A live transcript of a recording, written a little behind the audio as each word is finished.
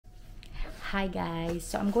Hi guys,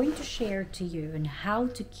 so I'm going to share to you on how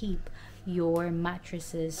to keep your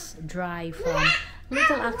mattresses dry from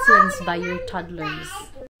little accidents by your toddlers.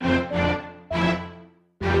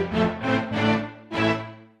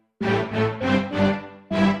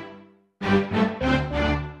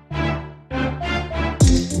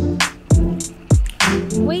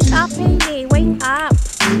 Wake up, Hailey, wake up.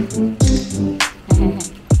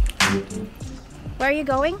 Where are you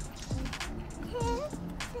going?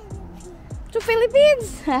 To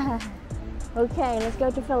Philippines. Okay, let's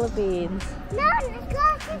go to Philippines. No, let's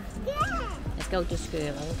go to school. Let's go to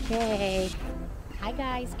school. Okay. Hi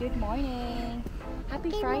guys, good morning.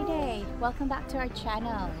 Happy Friday. Welcome back to our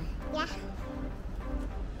channel. Yeah.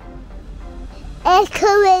 It's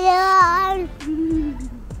coming on.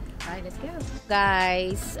 Alright, let's go.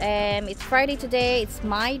 Guys, it's Friday today. It's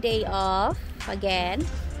my day off again.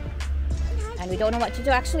 And we don't know what to do.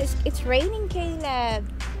 Actually, it's raining,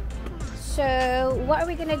 Caleb. So, what are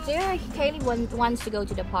we gonna do? Caleb wants to go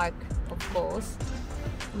to the park, of course.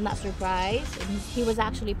 I'm not surprised. And he was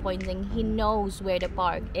actually pointing. He knows where the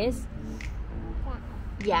park is.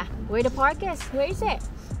 Yeah, where the park is. Where is it?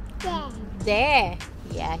 There. There.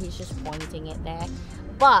 Yeah, he's just pointing it there.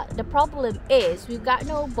 But the problem is we've got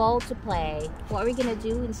no ball to play. What are we gonna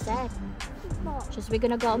do instead? Just we're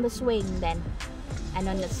gonna go on the swing then, and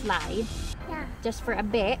on the slide. Yeah. Just for a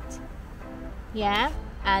bit. Yeah.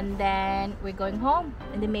 And then we're going home,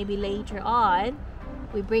 and then maybe later on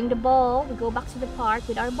we bring the ball, we go back to the park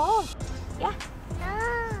with our ball. Yeah.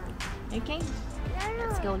 No. Okay.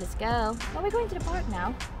 No. Let's go. Oh, we're going to the park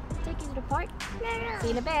now. Take you to the park. No. See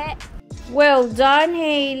you in a bit. Well done,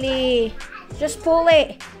 Hailey. Just pull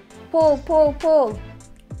it. Pull.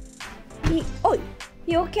 Oh,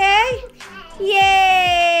 you okay?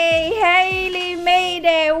 Yay! Hailey made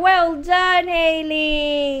it. Well done,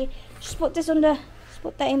 Hailey. Just put this on the.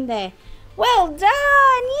 Put that in there. Well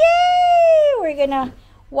done! Yay! We're gonna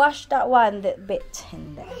wash that bit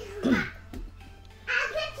in there.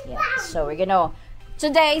 Yeah, so we're gonna.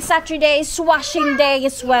 Today, Saturday, is washing day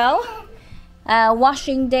as well.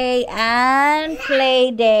 Washing day and play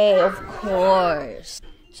day, of course.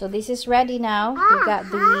 So this is ready now. We've got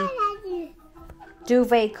the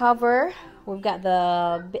duvet cover. We've got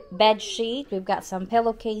the bed sheet, we've got some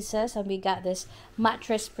pillowcases, and we got this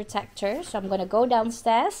mattress protector. So I'm gonna go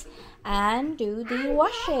downstairs and do the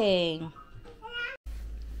washing.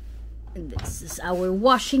 And this is our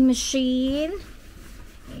washing machine,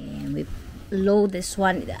 and we load this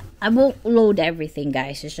one. I won't load everything,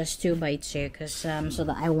 guys. It's just 2x2 because so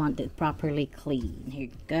that I want it properly clean. Here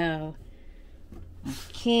you go.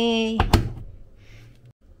 Okay.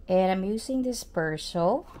 And I'm using this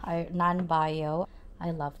Persil, non-bio.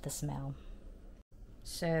 I love the smell.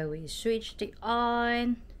 So we switched it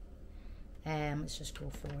on. Let's just go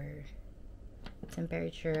for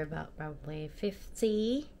temperature about probably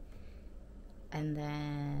 50. And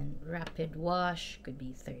then rapid wash could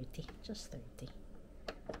be 30, just 30.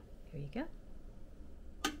 Here you go.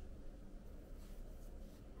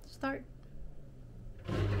 Start.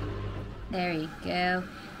 There you go.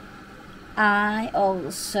 I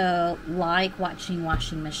also like watching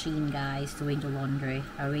washing machine, guys, doing the laundry.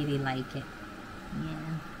 I really like it.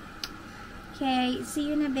 Yeah. Okay, see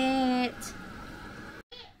you in a bit.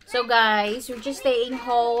 So guys, we're just staying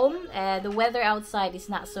home. The weather outside is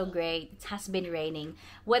not so great. It has been raining.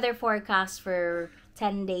 Weather forecast for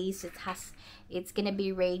 10 days. It's gonna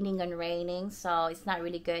be raining and raining, so it's not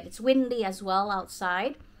really good. It's windy as well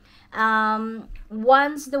outside.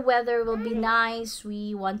 Once the weather will be nice,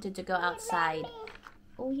 we wanted to go outside.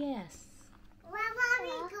 Oh yes. Where are we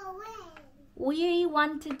going? We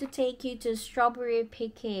wanted to take you to strawberry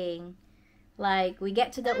picking. Like we go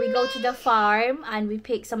to the farm and we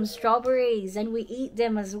pick some strawberries and we eat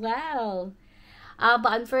them as well.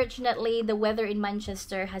 But unfortunately the weather in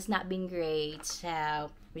Manchester has not been great. So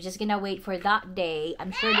we're just gonna wait for that day.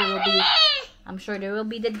 I'm sure there will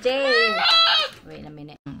be the day. Wait a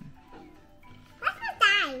minute.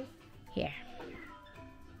 Here.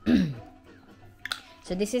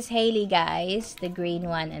 So this is Hailey, guys, the green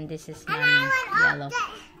one, and this is Mommy, yellow.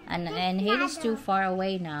 And Hailey's too far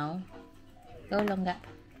away now. Go, Longa.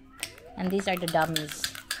 And these are the dummies.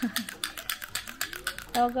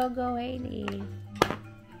 Go, Hailey.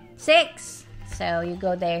 6. So you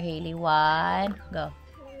go there, Hailey. 1. Go.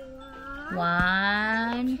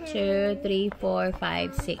 1, 2, 3, 4,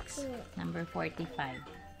 5, 6. Number 45.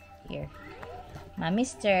 Here.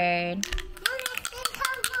 Mommy's turn.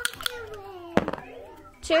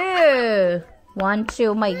 2. 1, 2.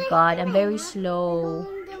 Oh my God, I'm very slow.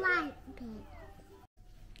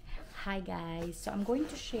 Hi guys, so I'm going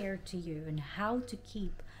to share to you on how to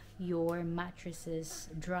keep your mattresses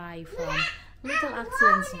dry from little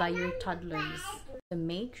accidents by your toddlers. So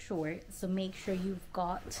make sure you've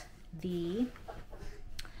got the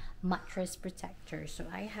mattress protector. So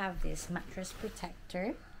I have this mattress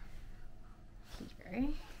protector here,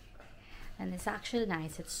 and it's actually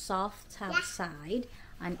nice. It's soft outside,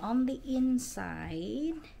 and on the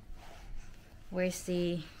inside,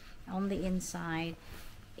 on the inside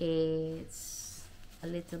it's a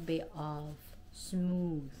little bit of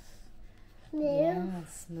smooth. Yeah,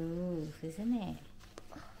 smooth, isn't it?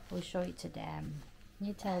 We'll show it to them.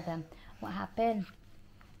 You tell them what happened.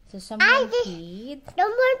 So someone peed.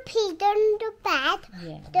 Someone peed on the bed.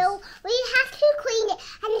 Yes. So we have to clean it,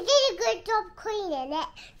 and I did a good job cleaning it.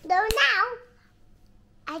 So now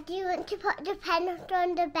I do want to put the pen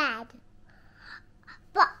on the bed,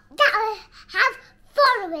 but that will have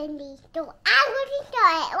following me. So I'm going to do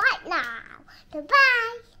it right now.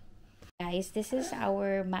 Goodbye. Guys, this is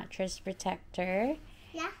our mattress protector.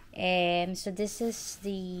 Yeah. So this is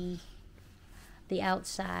the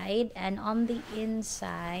outside, and on the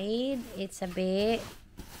inside it's a bit,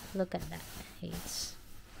 look at that, it's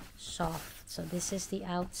soft. So this is the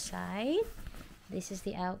outside,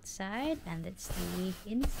 and that's the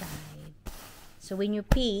inside. So when you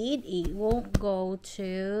peed, it won't go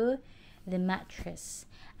to the mattress.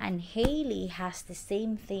 And Haley has the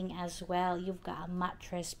same thing as well. You've got a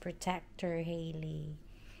mattress protector, Haley.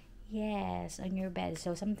 Yes, on your bed.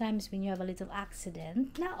 So sometimes when you have a little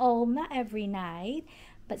accident, not every night,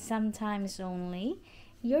 but sometimes only,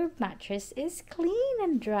 your mattress is clean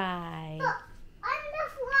and dry.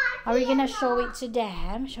 Are we gonna show it to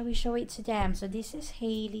them? Shall we show it to them? So this is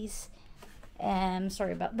Haley's,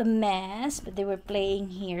 sorry about the mess, but they were playing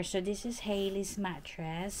here. So this is Haley's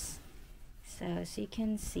mattress. So as you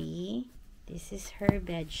can see, this is her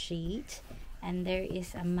bed sheet, and there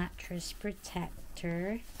is a mattress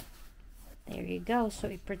protector. There you go. So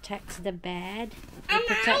it protects the bed. It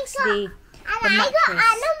protects the mattress. I got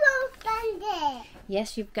animals on there.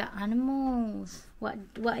 Yes, you've got animals. What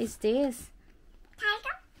is this?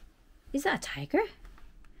 Tiger? Is that a tiger?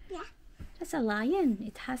 Yeah. That's a lion.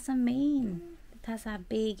 It has a mane. It has a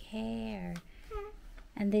big hair.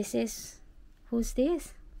 And this is, who's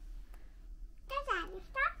this?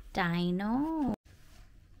 Dino.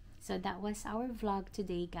 So that was our vlog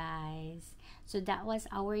today, guys. So that was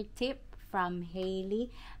our tip from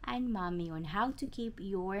Haley and Mommy on how to keep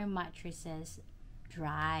your mattresses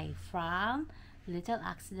dry from little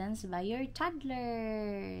accidents by your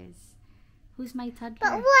toddlers. Who's my toddler?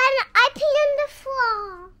 But when I pee on the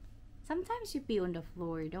floor. Sometimes you pee on the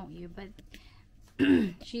floor, don't you? But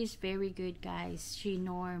she's very good, guys. She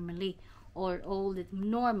normally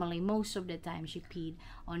most of the time she peed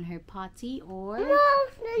on her potty or in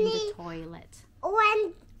the toilet.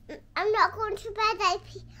 When I'm not going to bed, I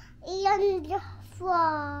pee on the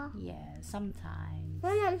floor. Yeah, sometimes.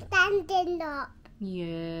 When I'm standing up.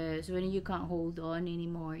 Yes, when you can't hold on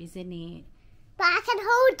anymore, isn't it? But I can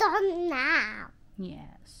hold on now.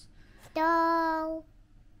 Yes. So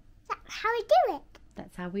that's how we do it.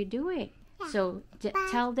 That's how we do it. Yeah. So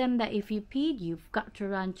tell them that if you peed, you've got to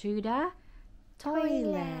run to the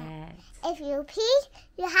toilet. If you pee,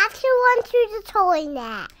 you have to run to the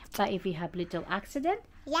toilet. But if you have little accident,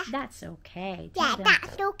 that's okay. Yeah,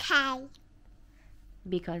 that's okay.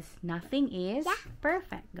 Because nothing is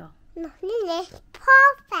perfect. Go. Nothing is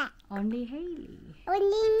perfect. Only Haley.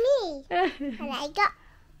 Only me. And I got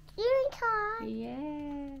unicorn.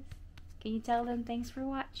 Yes. Can you tell them thanks for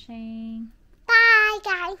watching? Bye,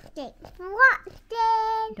 guys. Thanks for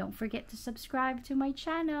watching. Don't forget to subscribe to my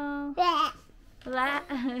channel. Yeah.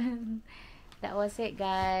 That was it,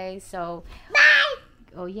 guys. So bye.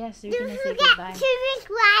 Oh yes, you're Don't gonna say forget goodbye. to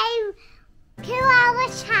subscribe to our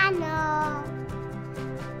channel.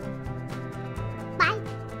 Bye.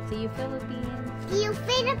 See you, Philippines. See you,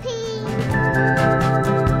 Philippines.